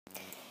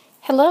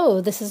Hello,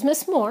 this is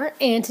Miss Moore,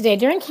 and today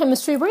during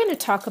chemistry we're going to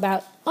talk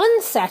about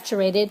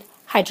unsaturated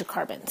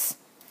hydrocarbons.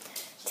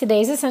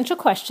 Today's essential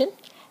question: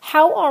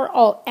 how are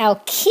all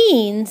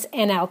alkenes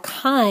and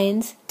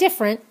alkynes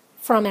different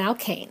from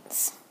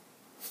alkanes?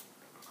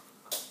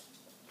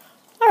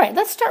 All right,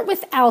 let's start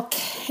with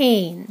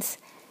alkanes.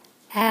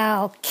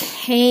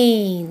 Alkanes.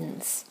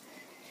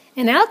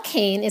 An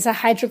alkane is a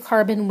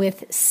hydrocarbon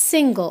with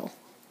single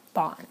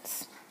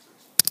bonds.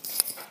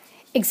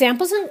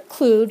 Examples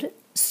include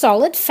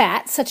solid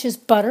fat, such as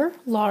butter,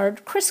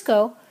 lard,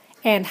 Crisco,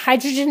 and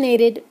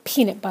hydrogenated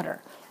peanut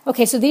butter.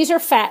 Okay, so these are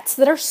fats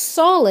that are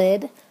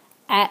solid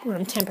at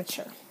room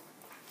temperature.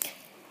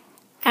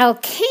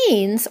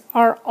 Alkanes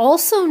are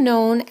also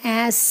known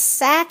as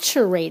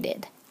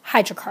saturated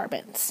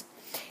hydrocarbons,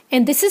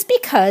 and this is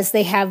because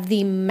they have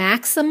the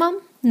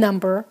maximum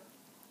number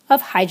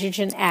of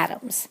hydrogen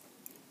atoms.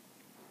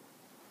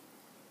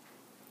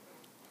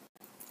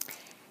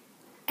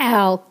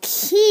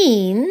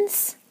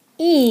 Alkenes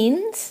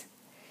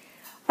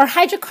are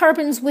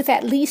hydrocarbons with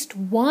at least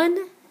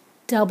one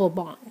double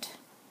bond.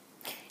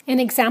 An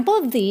example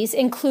of these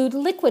include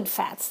liquid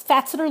fats,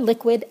 fats that are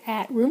liquid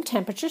at room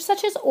temperature,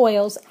 such as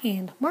oils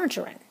and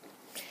margarine.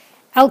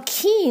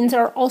 Alkenes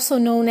are also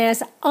known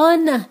as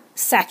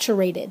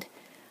unsaturated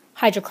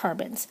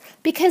hydrocarbons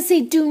because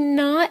they do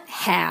not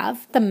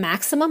have the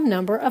maximum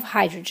number of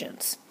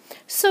hydrogens,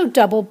 so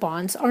double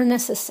bonds are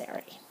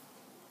necessary.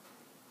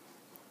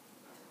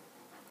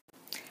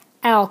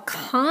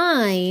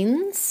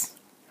 Alkynes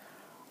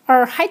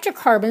are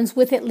hydrocarbons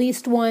with at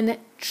least one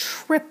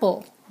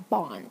triple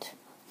bond.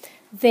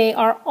 They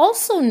are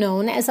also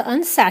known as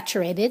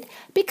unsaturated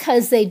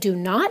because they do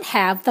not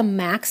have the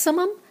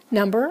maximum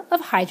number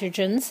of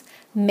hydrogens,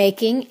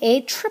 making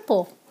a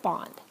triple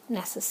bond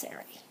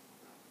necessary.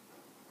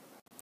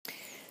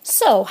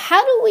 So,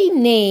 how do we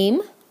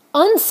name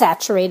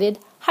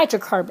unsaturated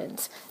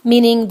hydrocarbons,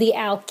 meaning the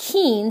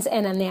alkenes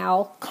and the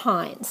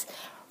alkynes?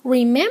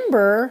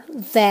 Remember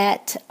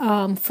that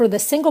for the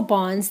single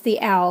bonds, the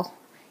alkanes,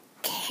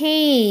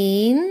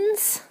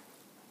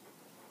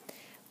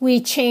 we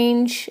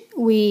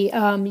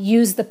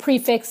use the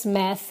prefix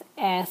meth,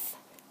 eth,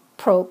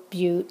 prop,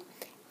 but,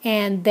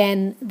 and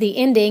then the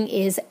ending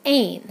is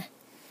ane.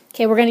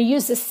 Okay, we're going to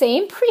use the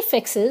same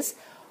prefixes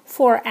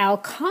for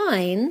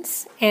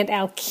alkynes and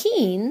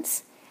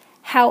alkenes.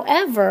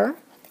 However,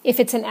 if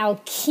it's an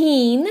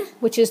alkene,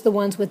 which is the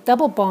ones with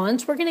double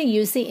bonds, we're going to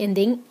use the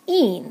ending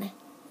ene.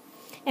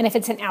 And if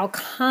it's an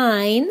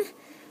alkyne,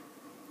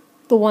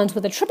 the ones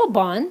with a triple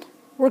bond,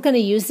 we're going to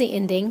use the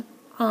ending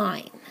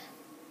 -ine.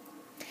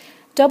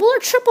 Double or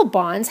triple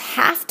bonds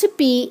have to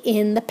be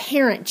in the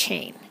parent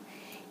chain,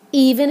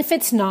 even if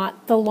it's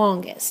not the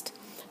longest.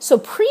 So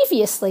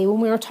previously, when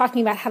we were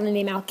talking about how to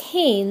name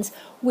alkanes,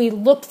 we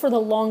looked for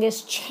the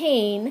longest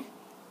chain,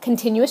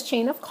 continuous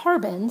chain of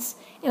carbons,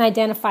 and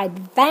identified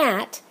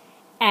that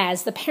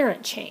as the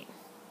parent chain.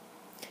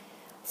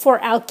 For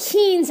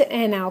alkenes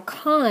and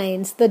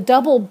alkynes, the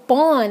double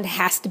bond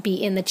has to be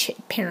in the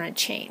parent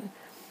chain.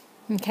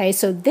 Okay,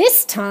 so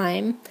this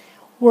time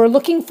we're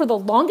looking for the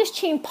longest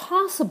chain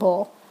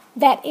possible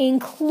that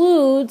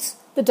includes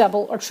the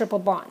double or triple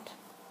bond.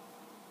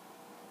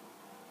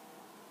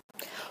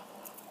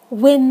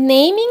 When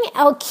naming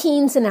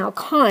alkenes and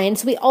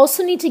alkynes, we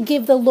also need to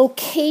give the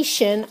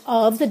location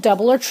of the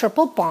double or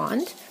triple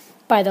bond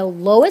by the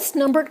lowest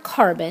numbered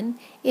carbon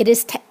it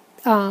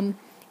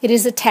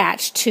is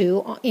attached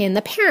to in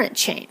the parent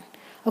chain.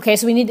 Okay,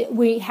 so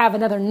we have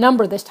another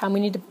number this time.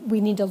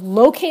 We need to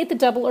locate the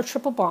double or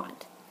triple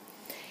bond.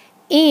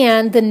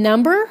 And the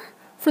number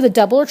for the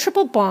double or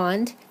triple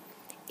bond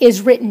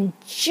is written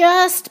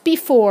just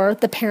before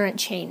the parent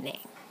chain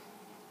name.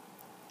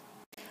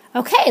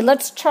 Okay,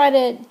 let's try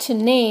to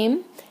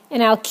name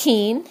an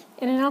alkene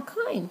and an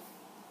alkyne.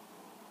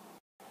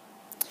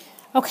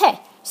 Okay,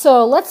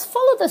 so let's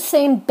follow the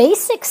same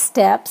basic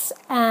steps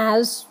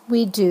as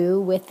we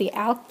do with the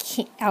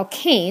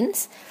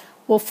alkanes.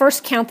 We'll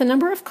first count the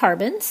number of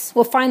carbons.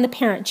 We'll find the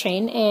parent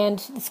chain,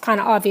 and it's kind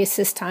of obvious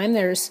this time.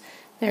 There's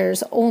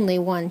only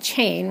one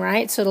chain,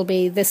 right? So it'll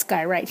be this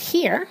guy right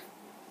here.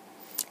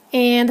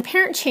 And the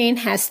parent chain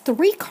has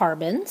 3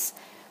 carbons,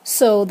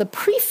 so the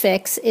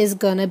prefix is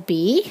going to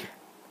be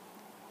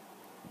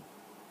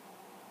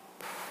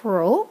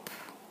prop.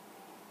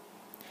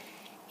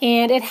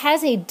 And it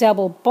has a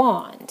double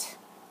bond,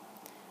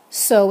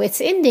 so its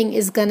ending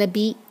is going to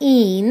be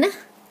ene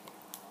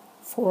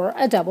for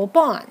a double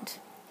bond.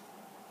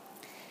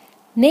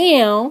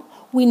 Now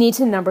we need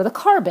to number the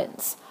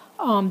carbons.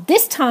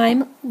 This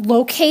time,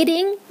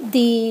 locating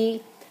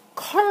the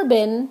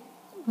carbon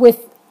with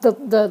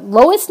the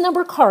lowest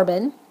number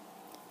carbon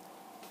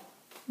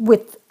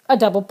with a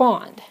double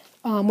bond,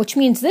 which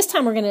means this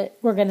time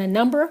we're gonna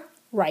number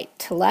right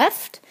to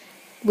left,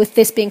 with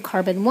this being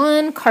carbon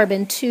 1,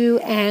 carbon 2,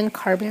 and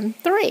carbon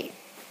 3.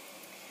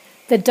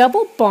 The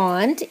double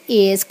bond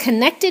is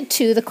connected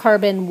to the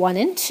carbon 1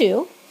 and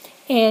 2,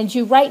 and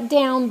you write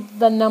down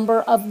the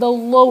number of the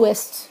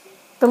lowest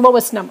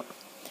number.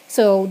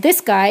 So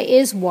this guy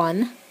is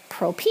 1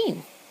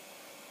 propene.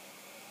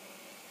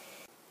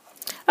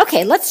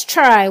 Okay, let's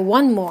try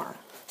one more.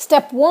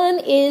 Step 1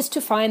 is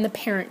to find the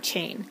parent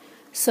chain.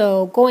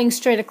 So going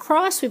straight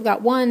across, we've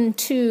got 1,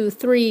 2,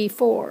 3,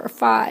 4,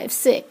 5,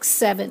 6,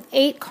 7,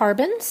 8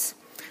 carbons.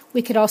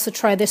 We could also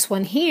try this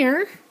one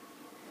here,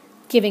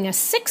 giving us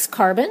 6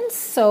 carbons.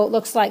 So it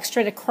looks like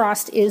straight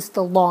across is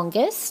the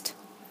longest.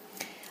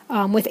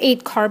 With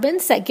 8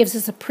 carbons, that gives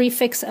us a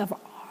prefix of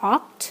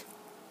oct.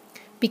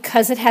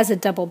 Because it has a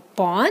double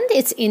bond,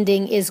 its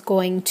ending is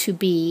going to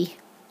be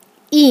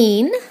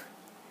ene,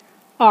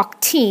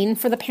 octene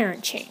for the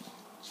parent chain.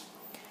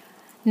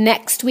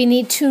 Next, we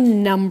need to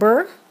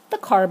number the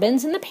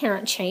carbons in the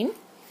parent chain.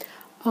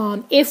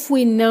 If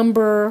we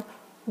number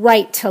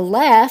right to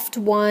left,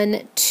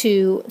 1,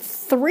 2,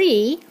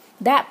 3,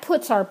 that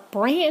puts our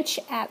branch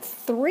at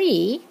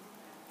 3,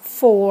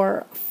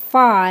 4,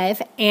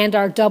 5, and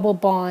our double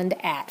bond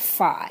at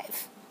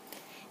 5.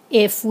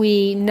 If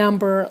we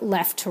number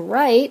left to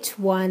right,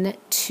 1,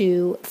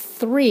 2,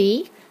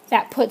 3,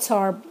 that puts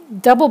our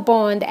double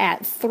bond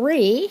at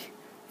 3,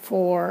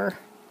 4,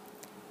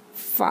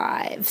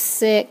 5,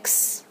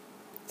 6,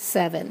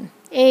 7,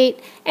 8,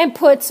 and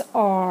puts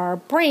our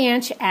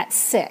branch at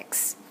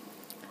 6.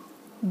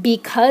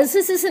 Because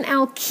this is an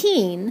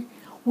alkene,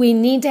 we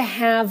need to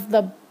have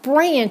the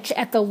branch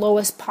at the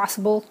lowest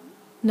possible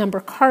number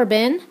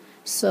carbon,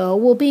 so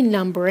we'll be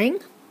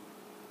numbering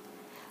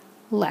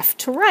left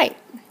to right.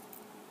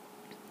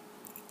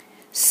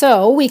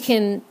 So we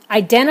can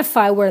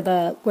identify where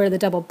the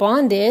double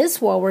bond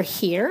is while we're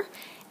here,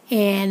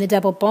 and the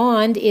double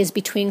bond is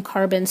between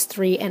carbons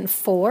 3 and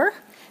 4.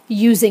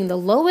 Using the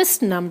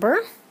lowest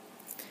number,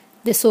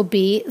 this will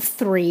be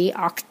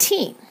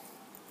 3-octene,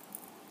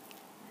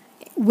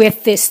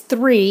 with this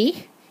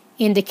 3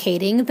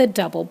 indicating the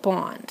double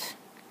bond.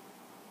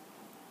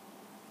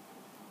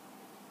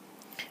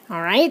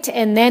 All right,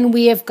 and then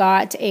we have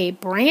got a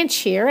branch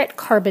here at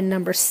carbon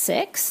number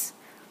 6.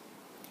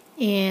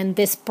 And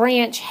this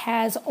branch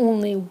has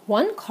only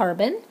 1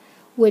 carbon,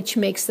 which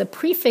makes the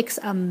prefix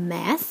a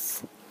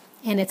meth.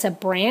 And it's a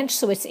branch,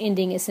 so its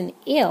ending is an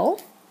 -il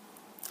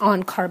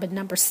on carbon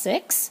number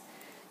 6.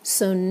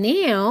 So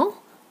now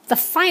the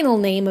final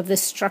name of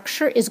this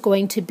structure is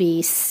going to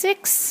be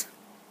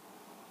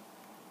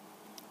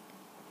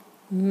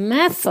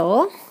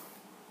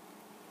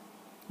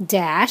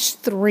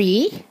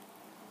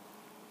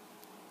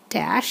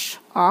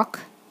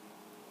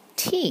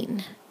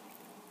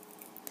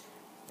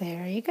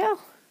There you go.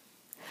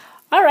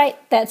 All right,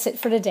 that's it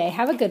for today.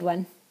 Have a good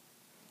one.